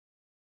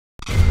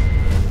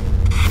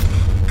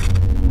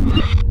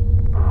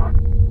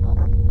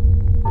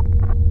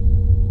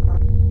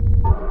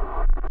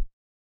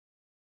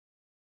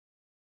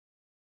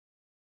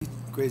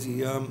Crazy.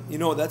 You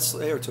know, that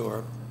Slayer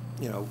tour,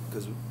 you know,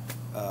 because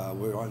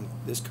we're on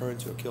this current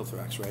tour,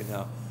 Anthrax, right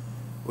now.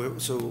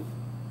 So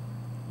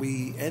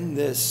we end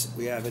this,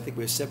 I think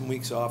we have 7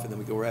 weeks off, and then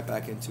we go right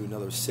back into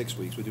another 6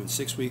 weeks. We're doing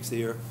 6 weeks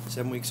here,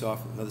 7 weeks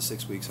off, another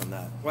 6 weeks on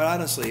that. Well,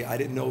 honestly, I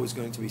didn't know it was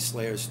going to be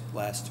Slayer's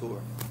last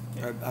tour.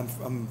 Yeah.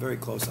 I'm very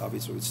close,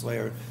 obviously, with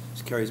Slayer.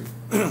 Just carries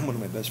one of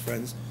my best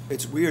friends.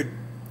 It's weird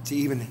to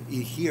even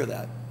hear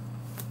that,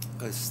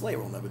 because Slayer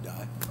will never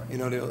die. You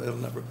know, it'll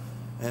never.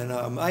 And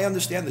I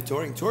understand the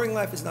touring. Touring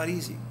life is not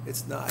easy.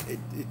 It's not. It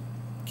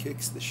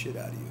kicks the shit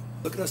out of you.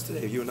 Look at us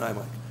today, you and I,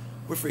 Mike.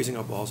 We're freezing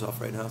our balls off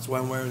right now. That's why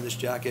I'm wearing this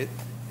jacket.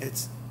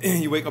 It's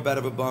you wake up out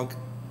of a bunk.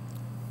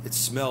 It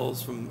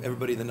smells from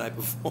everybody the night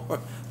before.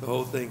 The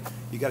whole thing.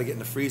 You got to get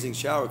in a freezing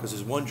shower because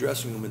there's one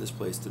dressing room in this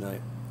place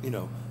tonight. You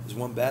know, there's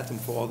one bathroom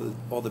for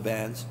all the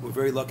bands. We're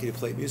very lucky to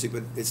play music,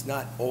 but it's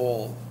not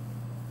all.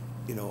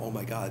 You know, oh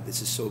my God,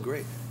 this is so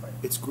great. Right.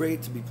 It's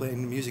great to be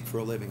playing music for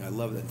a living. I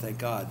love it, thank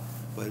God.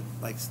 But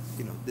like,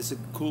 you know, this is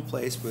a cool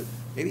place, but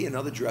maybe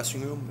another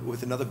dressing room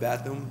with another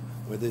bathroom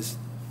where there's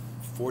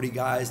 40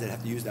 guys that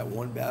have to use that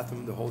one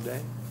bathroom the whole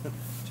day.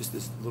 Just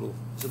it's a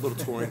little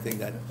touring thing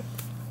that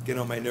get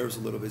on my nerves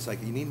a little bit. It's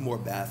like you need more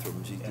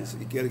bathrooms. You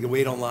got to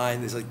wait online.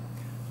 There's like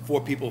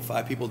 4 people,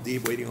 5 people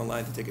deep waiting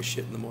online to take a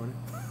shit in the morning.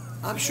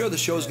 I'm sure the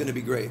show's going to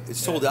be great. It's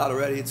sold out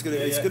already. It's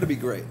going to be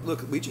great.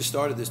 Look, we just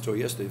started this tour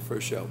yesterday, the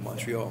first show,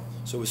 Montreal.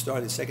 So we're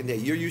starting the second day.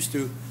 You're used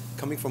to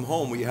coming from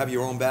home where you have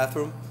your own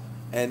bathroom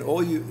and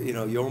all you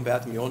know, your own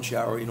bathroom, your own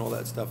shower, you know, all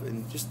that stuff,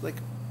 and just like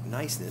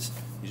niceness.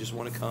 You just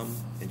want to come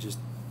and just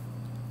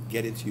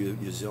get into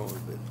your zone.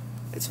 But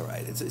it's all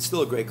right. It's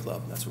still a great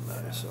club. That's what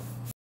matters. So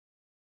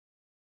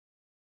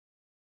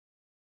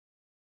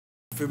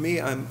for me,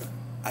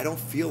 I don't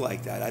feel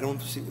like that. I don't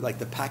see like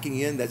the packing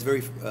in. That's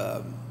very.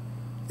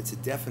 It's a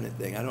definite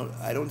thing.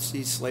 I don't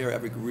see Slayer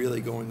ever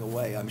really going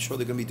away. I'm sure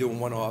they're going to be doing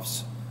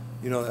one-offs.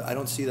 You know, I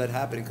don't see that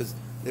happening because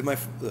they're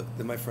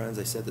my friends.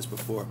 I said this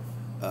before.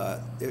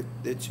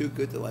 They're too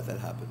good to let that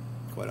happen.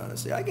 Quite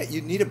honestly, I get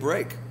you need a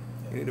break.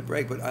 You need a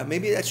break, but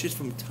maybe that's just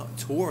from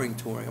touring.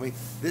 I mean,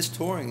 this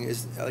touring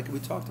is like we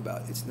talked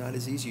about. It's not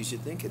as easy as you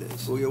think it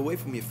is. Well, you're away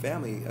from your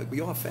family. We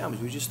all have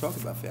families. We just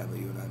talked about family,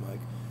 you and I,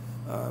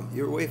 Mike.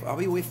 You're away. I'll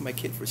be away from my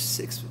kid for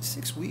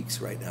six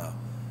weeks right now.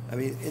 I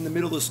mean, in the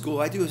middle of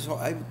school,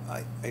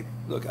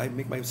 look, I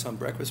make my son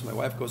breakfast. My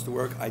wife goes to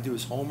work. I do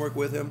his homework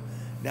with him.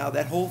 Now,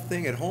 that whole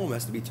thing at home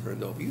has to be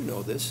turned over. You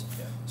know this.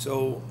 Yeah.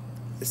 So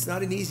it's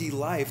not an easy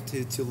life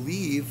to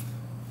leave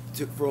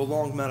for a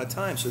long amount of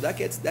time. So that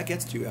gets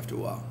to you after a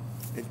while.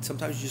 And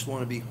sometimes you just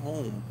want to be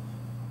home,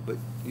 but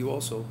you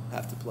also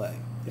have to play.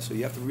 Yeah. So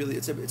you have to really,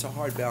 it's a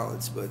hard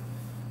balance. But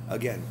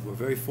again, we're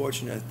very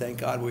fortunate. Thank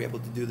God we're able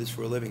to do this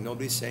for a living.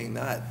 Nobody's saying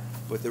that.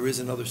 But there is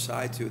another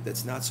side to it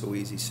that's not so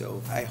easy.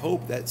 So I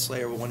hope that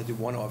Slayer will want to do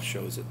one-off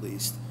shows at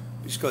least,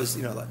 because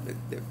you know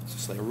they're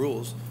Slayer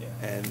rules,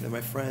 and they're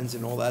my friends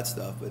and all that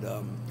stuff. But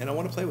and I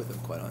want to play with them,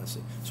 quite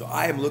honestly. So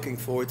I am looking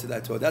forward to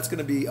that tour. That's going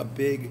to be a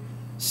big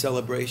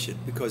celebration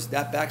because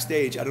that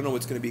backstage, I don't know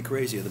what's going to be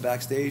crazier, the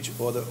backstage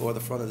or the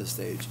front of the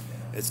stage.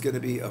 It's going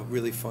to be a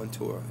really fun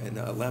tour. And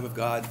Lamb of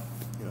God,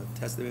 you know,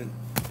 Testament,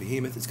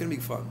 Behemoth. It's going to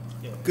be fun.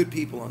 Yeah. Good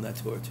people on that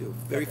tour too.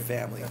 Very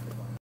family.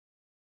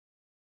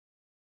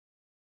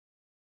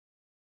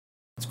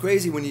 It's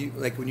crazy when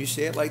you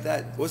say it like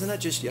that. Wasn't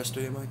that just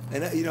yesterday, Mike?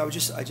 And you know, I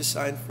just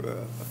signed for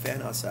a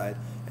fan outside,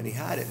 and he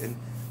had it. And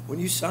when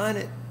you sign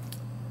it,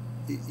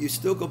 you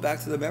still go back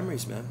to the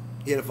memories, man.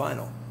 He had a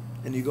vinyl,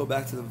 and you go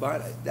back to the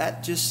vinyl.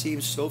 That just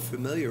seems so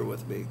familiar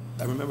with me.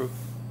 I remember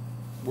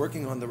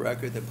working on the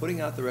record, then putting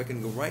out the record,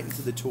 and go right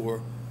into the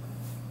tour.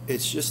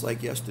 It's just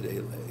like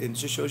yesterday. It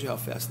just shows you how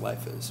fast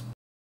life is.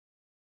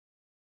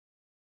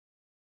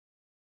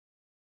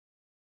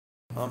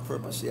 On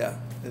purpose, yeah,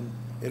 and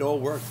it all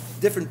worked.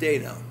 Different day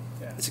now.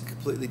 Yeah. It's a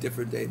completely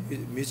different day.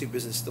 Music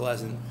business still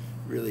hasn't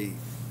really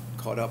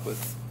caught up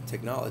with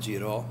technology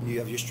at all. You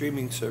have your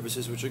streaming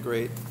services, which are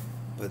great,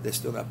 but they're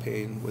still not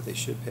paying what they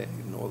should pay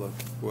and all the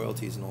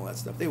royalties and all that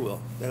stuff. They will.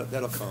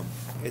 That'll come.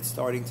 It's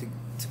starting to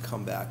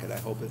come back, and I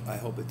hope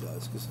it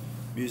does, because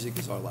music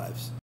is our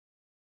lives.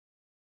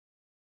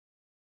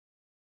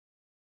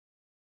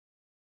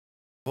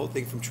 The whole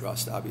thing from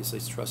Trust, obviously,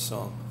 it's Trust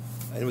song.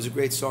 And it was a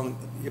great song.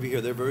 You ever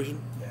hear their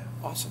version? Yeah.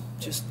 Awesome.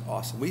 Yeah. Just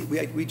awesome.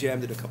 We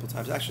jammed it a couple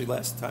times. Actually,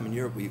 last time in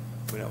Europe, we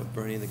went out with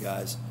Bernie and the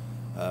guys,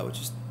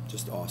 which is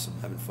just awesome,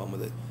 having fun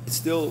with it. It's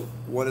still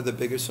one of the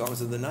biggest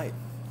songs of the night,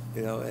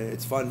 you know, and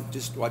it's fun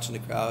just watching the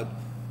crowd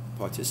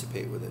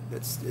participate with it.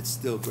 It's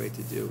still great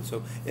to do.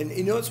 So, and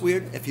you know what's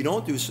weird? If you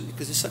don't do,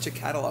 because there's such a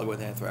catalog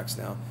with Anthrax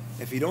now,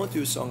 if you don't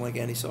do a song like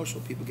Antisocial,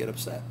 people get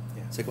upset.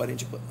 Yeah. It's like, why didn't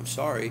you put, I'm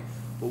sorry,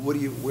 but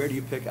where do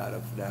you pick out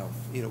of now?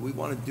 You know, we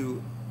want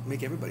to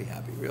make everybody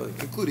happy, really,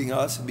 including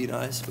us, and be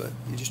nice, but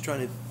you're just trying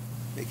to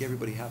make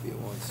everybody happy at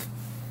once.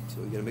 So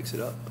you got to mix it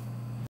up.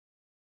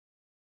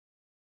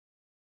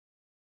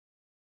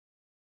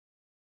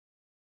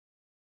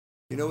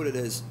 You know what it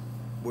is?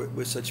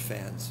 We're such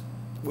fans.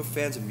 We're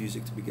fans of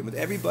music to begin with.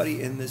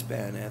 Everybody in this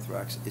band,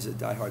 Anthrax, is a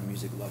diehard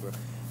music lover.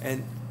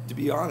 And to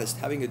be honest,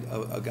 having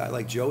a guy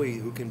like Joey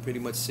who can pretty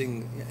much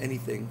sing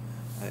anything,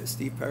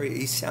 Steve Perry,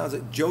 he sounds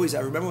like Joey's. I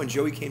remember when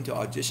Joey came to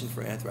audition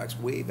for Anthrax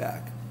way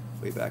back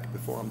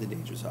before I'm the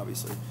Dangerous,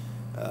 obviously,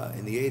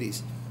 in the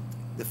 '80s.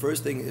 The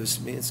first thing, it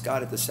was me and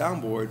Scott at the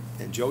soundboard,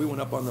 and Joey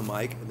went up on the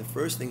mic, and the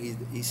first thing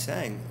he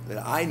sang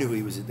that I knew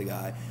he was the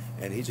guy,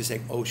 and he just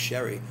sang, "Oh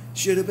Sherry,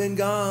 should have been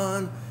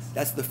gone."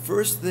 That's the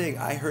first thing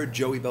I heard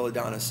Joey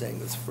Belladonna sing.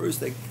 That's the first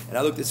thing, and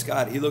I looked at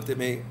Scott. He looked at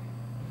me.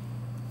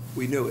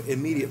 We knew it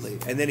immediately,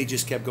 and then he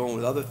just kept going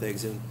with other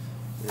things, and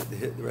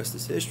the rest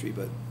is history.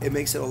 But it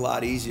makes it a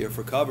lot easier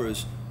for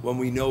covers when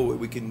we know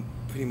we can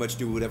pretty much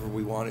do whatever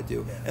we want to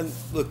do. Yeah. And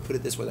look, put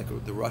it this way, like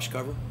the Rush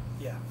cover.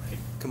 Yeah. Right.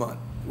 Come on,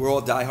 we're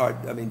all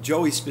diehard. I mean,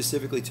 Joey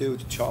specifically too.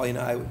 Charlie and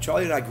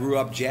I grew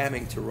up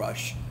jamming to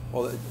Rush. I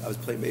was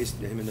playing bass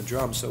to him in the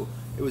drums, so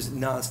it was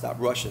nonstop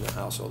Rush in the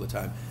house all the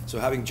time.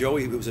 So having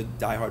Joey, who was a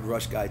diehard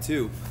Rush guy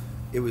too,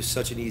 it was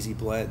such an easy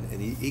blend, and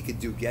he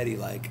could do Geddy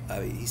like, I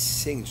mean, he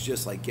sings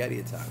just like Geddy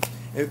at times.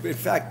 In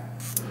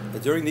fact,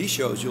 during these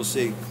shows, you'll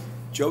see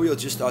Joey will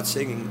just start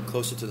singing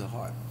Closer to the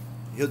Heart.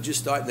 He'll just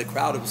start, and the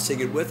crowd will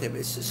sing it with him.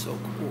 It's just so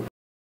cool.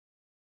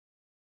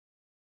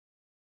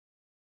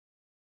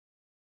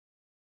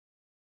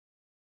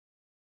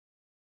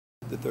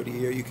 The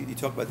 30-year, you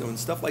talk about doing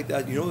stuff like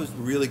that. You know who's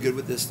really good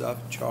with this stuff?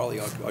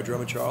 Charlie, our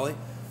drummer Charlie,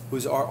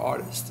 who's our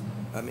artist.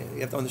 I mean,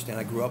 you have to understand,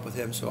 I grew up with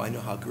him, so I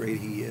know how great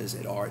he is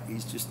at art.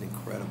 He's just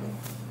incredible.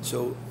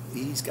 So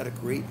he's got a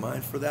great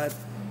mind for that,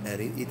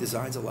 and he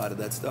designs a lot of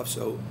that stuff.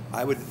 So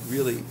I would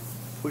really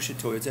push it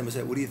towards him and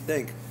say, what do you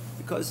think?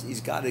 Because he's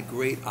got a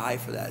great eye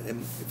for that.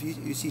 And if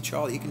you see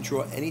Charlie, he can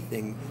draw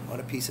anything on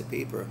a piece of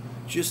paper,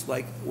 just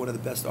like one of the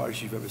best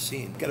artists you've ever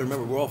seen. You gotta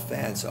remember, we're all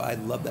fans, so I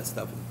love that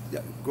stuff.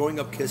 Growing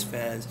up Kiss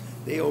fans,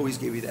 they always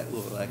give you that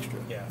little extra.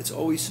 Yeah. It's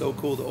always so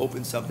cool to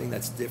open something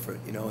that's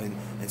different, you know,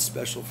 and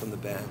special from the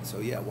band. So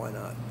yeah, why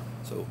not?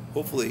 So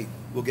hopefully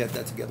we'll get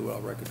that together with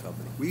our record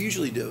company. We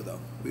usually do, though.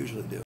 We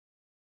usually do.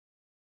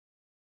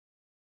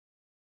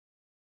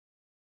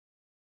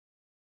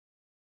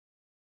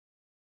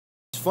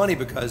 It's funny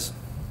because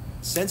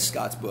since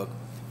Scott's book,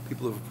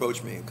 people have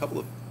approached me, a couple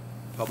of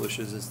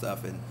publishers and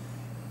stuff, and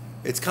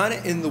it's kind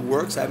of in the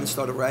works. I haven't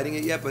started writing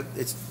it yet, but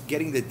it's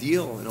getting the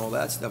deal and all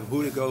that stuff,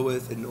 who to go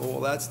with and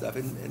all that stuff.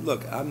 And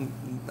look, I'm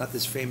not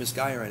this famous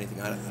guy or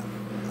anything.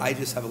 I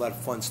just have a lot of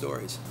fun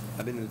stories.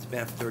 I've been in this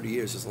band for 30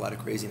 years. There's a lot of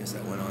craziness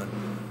that went on,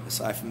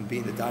 aside from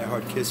being the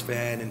diehard Kiss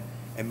fan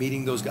and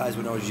meeting those guys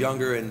when I was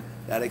younger, and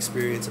that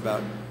experience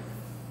about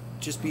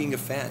just being a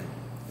fan.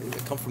 It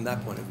come from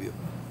that point of view.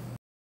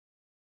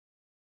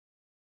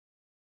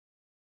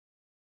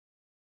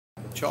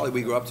 Charlie,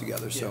 we grew up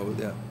together, so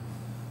yeah.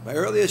 My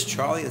earliest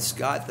Charlie and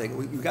Scott thing,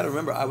 we got to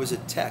remember, I was a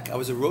tech, I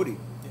was a roadie.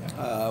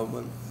 Yeah.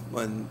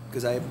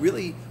 Because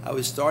I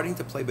was starting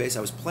to play bass. I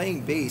was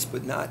playing bass,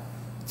 but not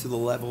to the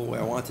level where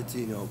I wanted to,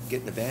 you know, get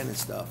in the band and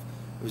stuff.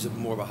 It was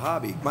more of a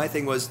hobby. My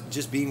thing was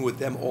just being with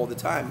them all the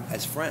time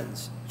as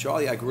friends.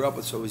 Charlie, I grew up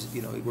with, so it was,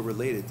 you know, we're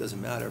related, it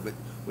doesn't matter. But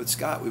with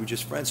Scott, we were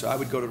just friends. So I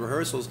would go to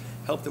rehearsals,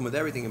 help them with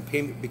everything, and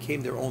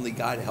became their only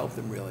guy to help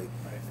them, really.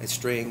 And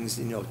strings,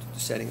 you know,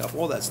 setting up,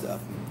 all that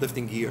stuff,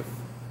 lifting gear.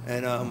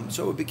 And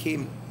so it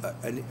became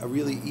a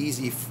really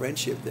easy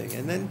friendship thing.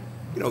 And then,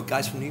 you know,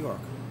 guys from New York,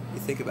 you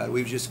think about it,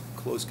 we were just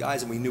close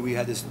guys, and we knew we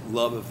had this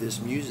love of this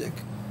music.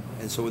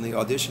 And so when they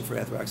auditioned for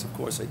Anthrax, of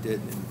course I did,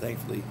 and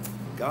thankfully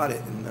got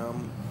it.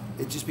 And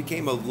it just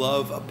became a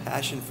love, a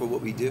passion for what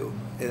we do.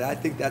 And I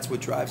think that's what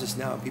drives us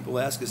now. People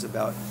ask us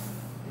about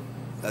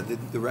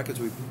the records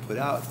we put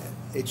out.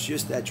 It's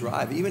just that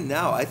drive. Even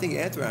now, I think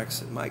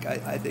Anthrax, Mike,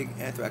 I think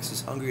Anthrax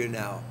is hungrier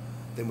now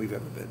than we've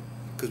ever been,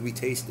 because we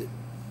taste it.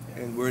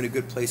 And we're in a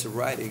good place of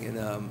writing, and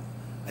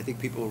I think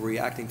people are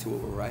reacting to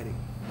what we're writing,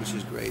 which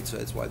is great. So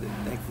that's why,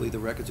 thankfully, the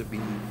records have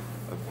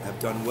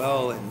done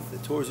well, and the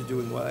tours are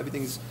doing well.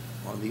 Everything's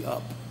on the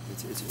up.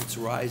 It's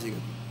rising,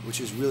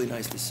 which is really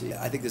nice to see.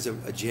 I think there's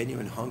a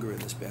genuine hunger in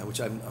this band, which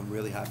I'm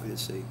really happy to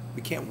see.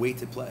 We can't wait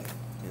to play,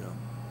 you know.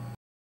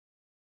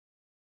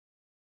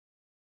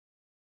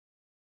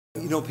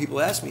 You know,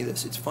 people ask me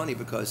this. It's funny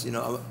because, you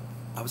know,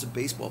 I was a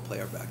baseball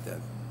player back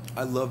then.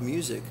 I love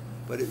music,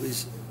 but it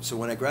was, so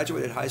when I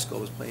graduated high school,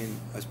 I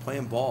was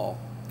playing ball.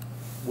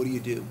 What do?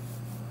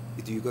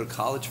 Do you go to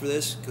college for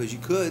this? Because you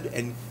could,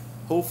 and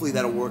hopefully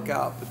that'll work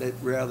out, but that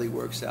rarely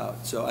works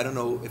out. So I don't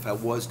know if I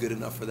was good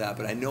enough for that,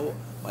 but I know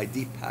my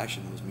deep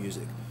passion was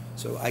music.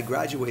 So I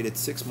graduated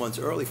 6 months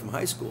early from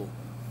high school.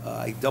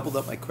 I doubled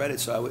up my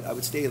credits, so I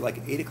would stay at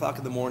like 8 o'clock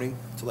in the morning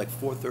to like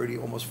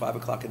 4:30, almost 5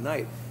 o'clock at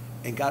night,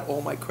 and got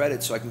all my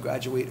credits so I can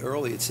graduate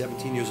early at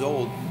 17 years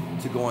old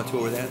to go on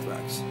tour with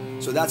Anthrax.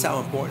 So that's how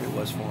important it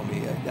was for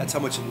me. That's how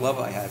much love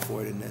I had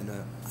for it, and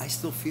I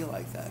still feel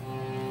like that.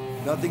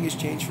 Nothing has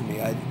changed for me.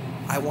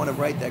 I want to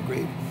write that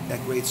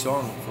great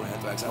song for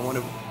Anthrax. I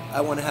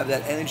want to have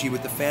that energy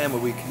with the fan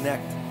where we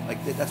connect.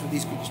 Like that's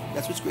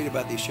what's great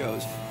about these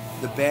shows.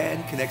 The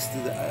band connects to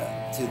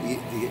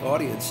the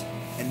audience,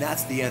 and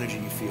that's the energy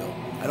you feel.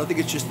 I don't think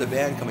it's just the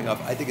band coming up.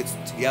 I think it's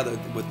together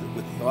with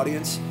the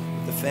audience,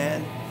 the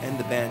fan, and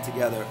the band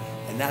together.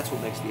 And that's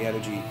what makes the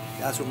energy,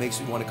 that's what makes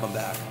you want to come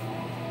back.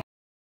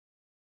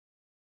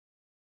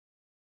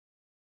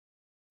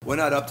 We're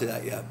not up to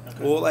that yet.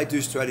 Okay. All I do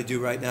is try to do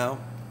right now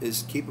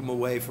is keep them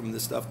away from the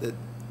stuff that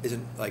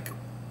isn't like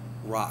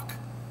rock.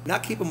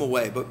 Not keep them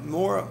away, but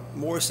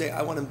more say,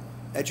 I want to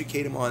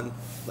educate them on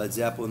Led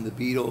Zeppelin, the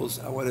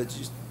Beatles. I want to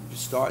just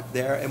start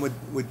there, and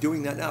we're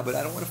doing that now, but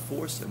I don't want to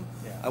force them.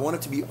 Yeah. I want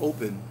it to be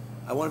open.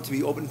 I want him to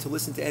be open to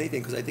listen to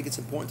anything, because I think it's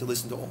important to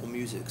listen to all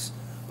musics.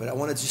 But I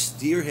want to just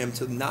steer him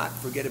to not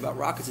forget about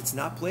rock, because it's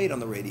not played on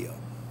the radio.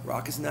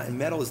 Rock is not, and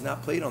metal is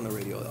not played on the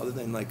radio, other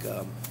than like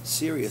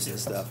Sirius and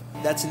stuff.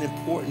 That's an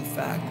important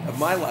fact of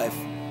my life,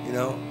 you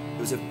know. It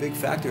was a big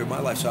factor of my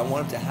life, so I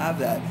want him to have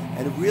that,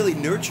 and it really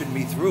nurtured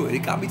me through it. It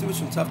got me through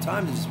some tough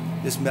times,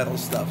 this metal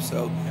stuff.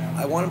 So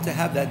I want him to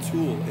have that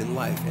tool in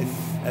life, and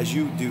as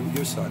you do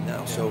your son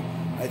now. So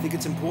I think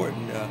it's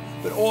important,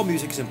 but all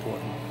music is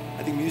important.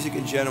 I think music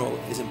in general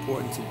is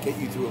important to get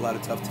you through a lot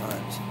of tough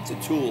times. It's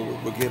a tool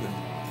we're given,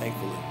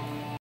 thankfully.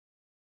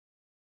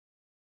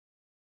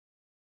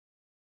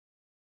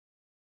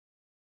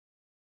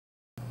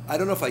 I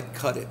don't know if I'd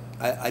cut it.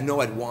 I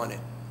know I'd want it,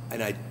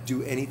 and I'd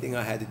do anything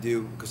I had to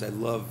do, because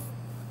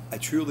I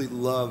truly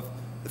love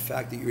the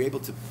fact that you're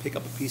able to pick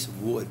up a piece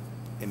of wood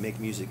and make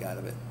music out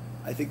of it.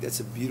 I think that's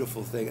a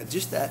beautiful thing.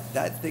 Just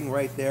that thing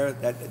right there,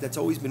 that's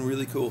always been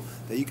really cool,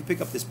 that you can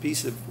pick up this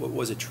piece of what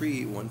was a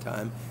tree one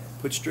time,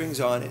 put strings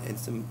on it and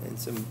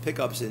some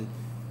pickups, and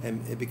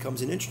it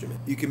becomes an instrument.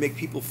 You can make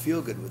people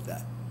feel good with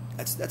that.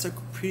 That's a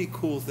pretty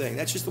cool thing.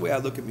 That's just the way I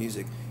look at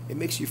music. It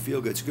makes you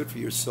feel good. It's good for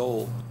your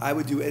soul. I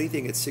would do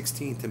anything at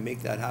 16 to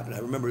make that happen. I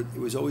remember it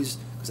was always,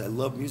 because I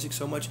love music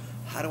so much,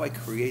 how do I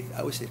create? I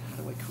always say,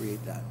 how do I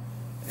create that?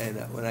 And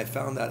when I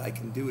found out I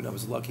can do it, I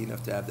was lucky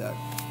enough to have that,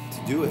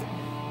 to do it.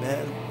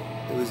 Man,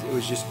 it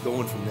was just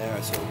going from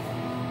there. So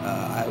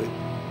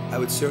I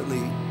would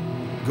certainly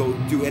go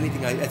do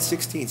anything. At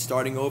 16,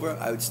 starting over,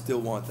 I would still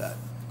want that.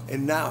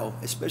 And now,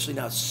 especially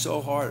now, it's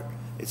so hard.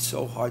 It's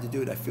so hard to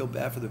do it. I feel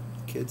bad for the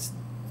kids.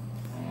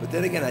 But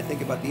then again, I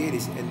think about the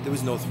 80s, and there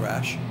was no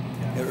thrash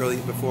early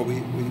before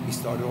we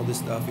started all this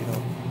stuff, you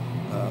know.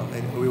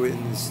 And we were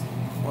in this,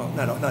 well,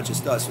 not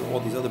just us, but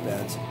all these other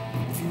bands.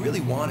 If you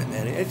really want it,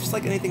 man, it's just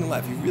like anything in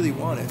life. If you really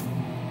want it,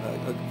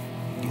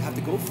 you have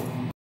to go for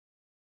it.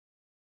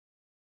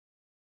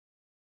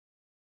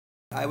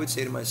 I would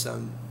say to my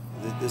son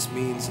that this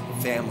means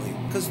family.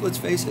 Because let's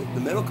face it,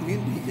 the metal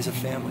community is a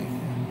family.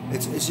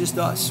 It's just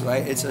us,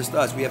 right? It's just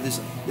us. We have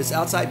this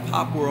outside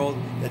pop world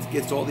that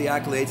gets all the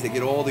accolades, they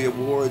get all the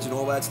awards and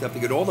all that stuff, they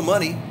get all the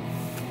money,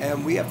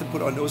 and we have to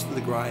put our nose to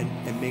the grind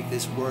and make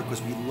this work, because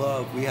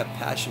we have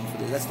passion for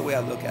this. That's the way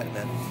I look at it,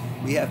 man.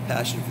 We have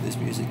passion for this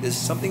music. There's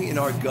something in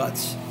our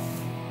guts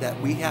that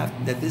we have,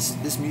 that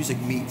this music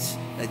meets,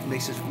 that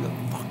makes us feel,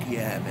 fuck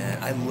yeah,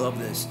 man, I love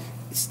this.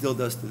 It still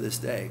does to this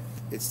day.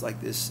 It's like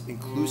this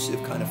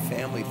inclusive kind of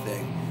family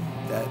thing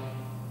that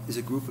is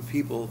a group of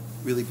people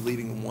really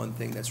believing in one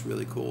thing that's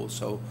really cool.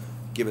 So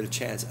give it a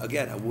chance.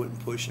 Again, I wouldn't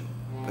push him,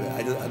 but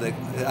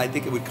I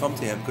think it would come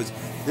to him, because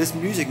this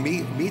music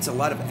meets a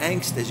lot of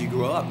angst as you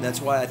grow up, and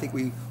that's why I think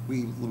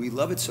we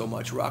love it so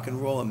much. Rock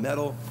and roll and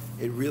metal,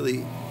 it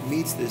really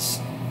meets this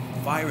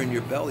fire in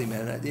your belly,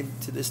 man. And I think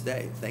to this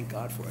day, thank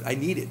God for it. I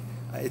need it.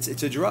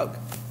 It's a drug.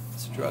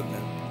 It's a drug,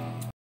 man.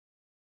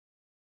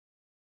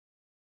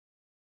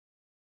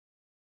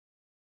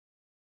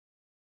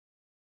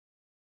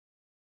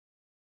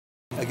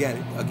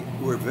 Again,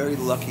 we're very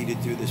lucky to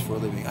do this for a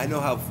living. I know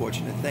how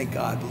fortunate. Thank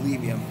God.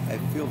 Believe me, I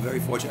feel very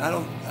fortunate.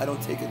 I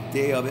don't take a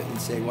day of it and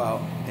say,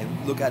 wow,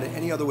 and look at it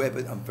any other way,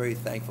 but I'm very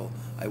thankful.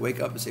 I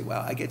wake up and say,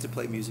 wow, I get to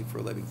play music for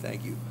a living.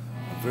 Thank you.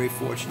 I'm very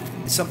fortunate.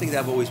 It's something that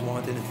I've always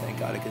wanted, and thank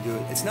God I can do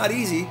it. It's not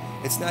easy.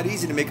 It's not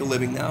easy to make a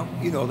living now.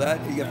 You know that.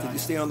 You have to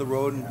stay on the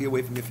road and be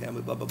away from your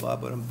family, blah, blah, blah,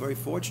 but I'm very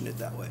fortunate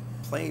that way.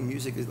 Playing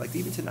music is like,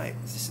 even tonight,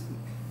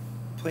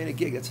 playing a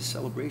gig, that's a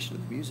celebration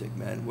of the music,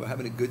 man. We're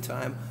having a good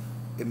time.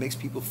 It makes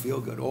people feel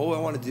good. All I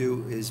want to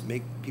do is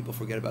make people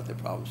forget about their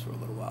problems for a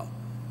little while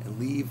and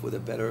leave with a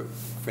better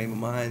frame of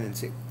mind and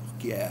say,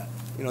 yeah,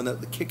 you know,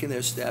 the kick in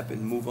their step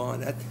and move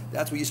on.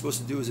 That's what you're supposed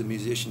to do as a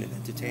musician and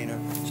entertainer.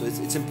 So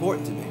it's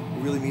important to me.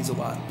 It really means a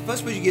lot.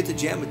 Plus, when you get to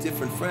jam with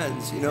different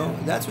friends, you know,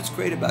 that's what's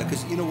great about it,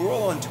 because, you know, we're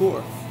all on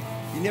tour.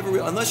 You never,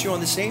 unless you're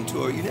on the same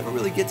tour, you never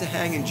really get to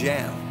hang and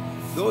jam.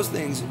 Those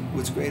things,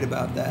 what's great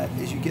about that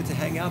is you get to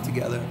hang out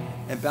together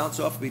and bounce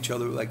off of each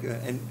other, like,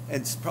 and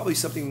it's probably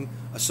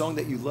a song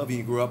that you love and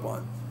you grew up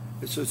on.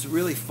 So it's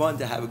really fun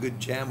to have a good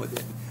jam with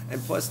it. And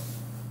plus,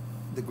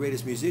 the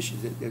greatest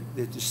musicians,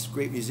 they're just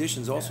great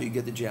musicians also, you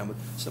get to jam with.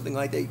 Something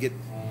like that, you get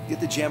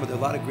to jam with a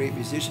lot of great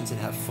musicians and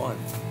have fun.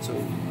 So,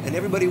 and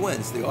everybody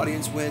wins. The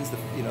audience wins,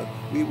 you know,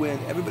 we win,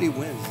 everybody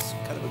wins. It's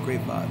kind of a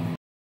great vibe.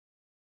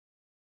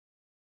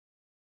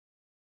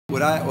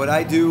 What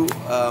I do,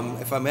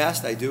 if I'm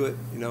asked, I do it.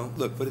 You know,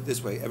 look, put it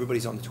this way: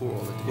 everybody's on the tour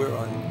all the time.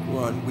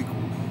 We're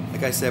on.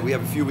 Like I said, we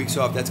have a few weeks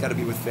off. That's got to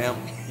be with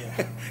family,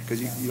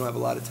 because you don't have a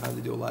lot of time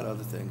to do a lot of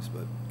other things.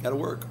 But got to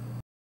work.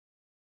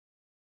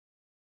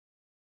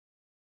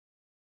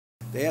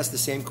 They ask the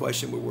same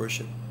question with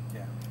worship.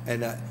 Yeah.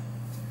 And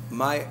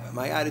my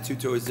attitude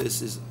towards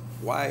this is,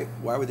 why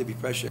would there be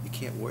pressure? You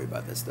can't worry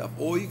about that stuff.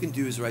 All you can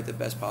do is write the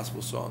best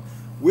possible song.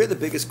 We're the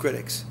biggest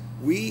critics.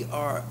 We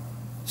are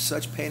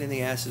such pain in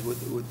the asses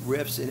with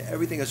riffs and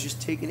everything else,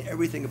 just taking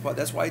everything apart.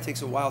 That's why it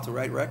takes a while to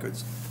write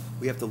records.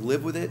 We have to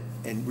live with it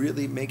and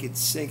really make it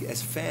sink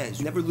as fans.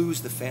 You never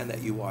lose the fan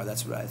that you are.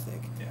 That's what I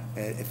think.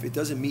 Yeah. And if it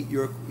doesn't meet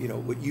your,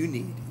 what you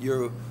need,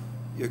 your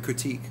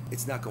critique,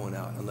 it's not going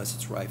out unless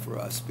it's right for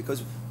us,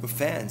 because we're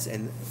fans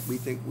and we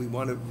think we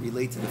want to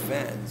relate to the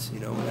fans,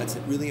 and that's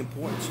really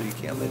important. So you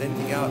can't let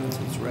anything out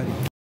until it's ready.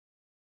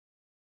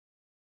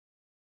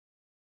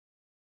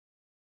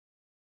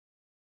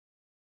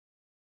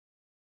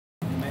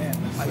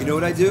 You know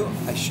what I do?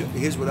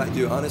 Here's what I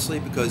do, honestly,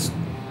 because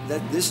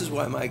this is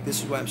why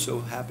I'm so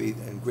happy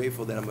and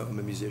grateful that I'm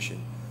a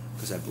musician,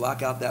 because I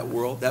block out that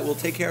world. That will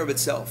take care of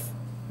itself.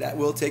 That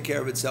will take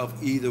care of itself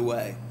either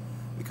way.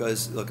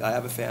 Because look, I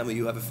have a family,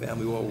 you have a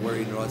family, we're all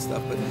worried and all that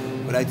stuff. But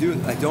what I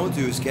don't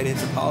do is get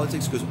into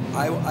politics, because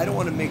I don't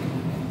want to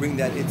bring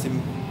that into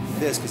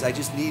this, because I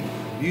just need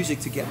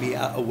music to get me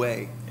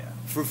away. Yeah.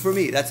 For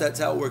me, that's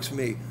how it works for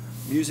me.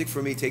 Music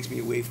for me takes me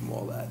away from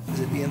all that.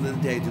 Because at the end of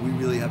the day, do we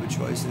really have a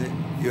choice in it?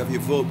 You have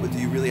your vote, but do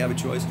you really have a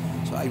choice?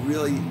 So I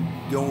really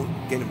don't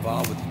get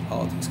involved with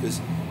politics, because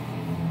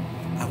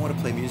I want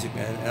to play music,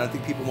 man. And I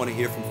think people want to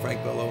hear from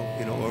Frank Bello,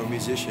 or a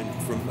musician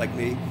like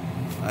me.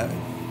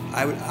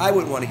 I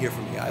wouldn't want to hear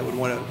from me. I would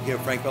want to hear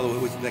Frank Bello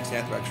with the next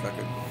Anthrax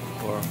record,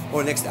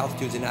 or next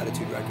Altitudes and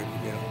Attitude record.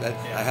 That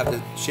I have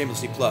to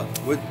shamelessly plug.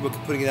 We're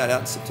putting that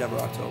out in September,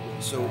 October.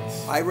 So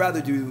I'd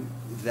rather do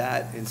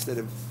that instead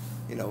of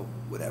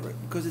whatever,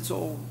 because it's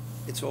all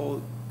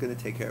going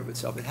to take care of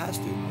itself. It has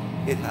to,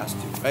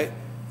 right?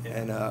 Yeah.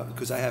 And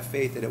because I have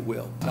faith that it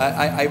will.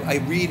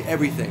 I read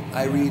everything.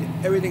 I read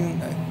everything.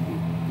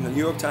 The New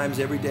York Times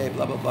every day.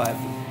 Blah blah blah. I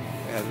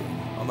have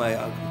it on my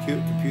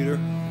computer,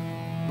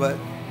 but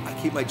I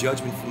keep my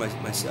judgment for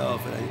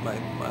myself and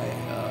my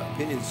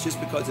opinions just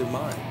because they're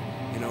mine,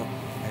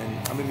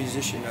 And I'm a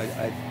musician.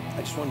 I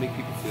just want to make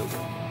people feel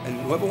good. And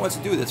whoever wants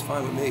to do it, that's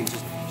fine with me.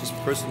 Just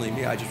personally,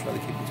 me, I just rather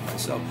keep it to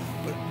myself.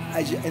 But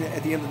and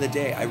at the end of the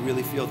day, I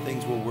really feel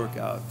things will work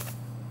out.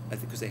 I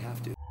think because they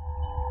have to.